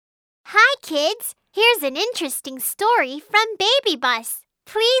kids! Here's an interesting story from Baby Bus.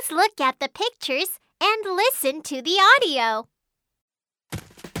 Please look at the pictures and listen to the audio.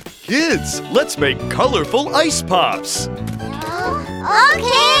 Kids, let's make colorful ice pops.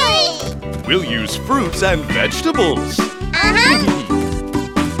 Okay! We'll use fruits and vegetables.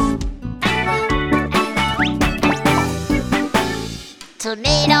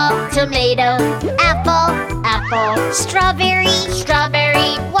 Tomato, tomato, apple, apple, strawberry,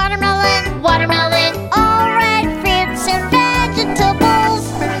 strawberry, watermelon, watermelon, all red fruits and vegetables.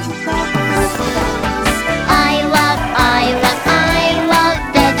 I love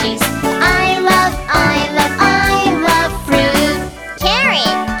veggies. I love fruit.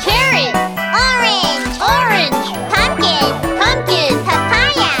 Carrot, carrot, orange, orange, pumpkin, pumpkin,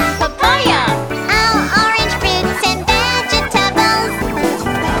 papaya, papaya. All orange fruits and vegetables.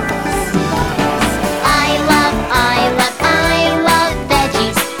 I love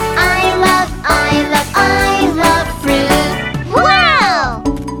veggies. I love fruit. Wow!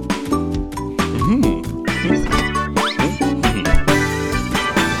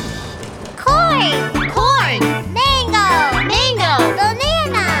 Corn, corn, mango, mango,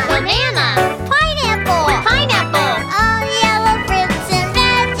 banana, banana, pineapple, pineapple. All yellow fruits and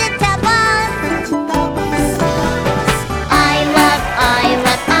vegetables.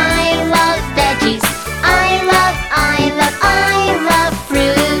 I love veggies. I love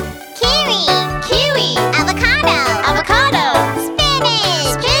fruit. Kiwi, kiwi, avocado, avocado, spinach,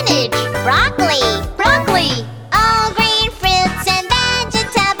 spinach, broccoli, broccoli. All green fruits and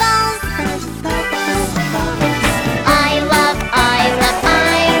vegetables. I love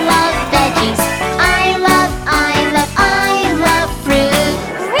veggies. I love fruit.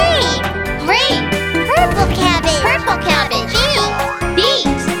 Green, green, purple cabbage, beet,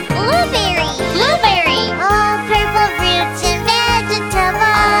 blueberry, blueberry. All purple fruits and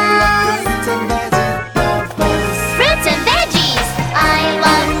vegetables. Fruits and veggies. I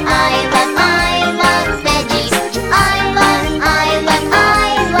love veggies. I love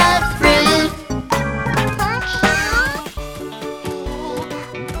fruit.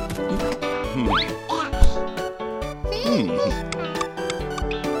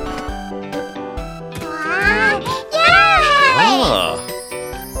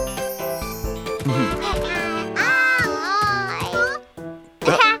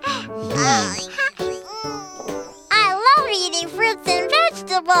 I love eating fruits and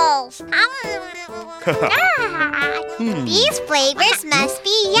vegetables. These flavors must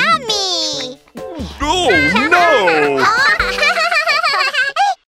be yummy. Oh, no!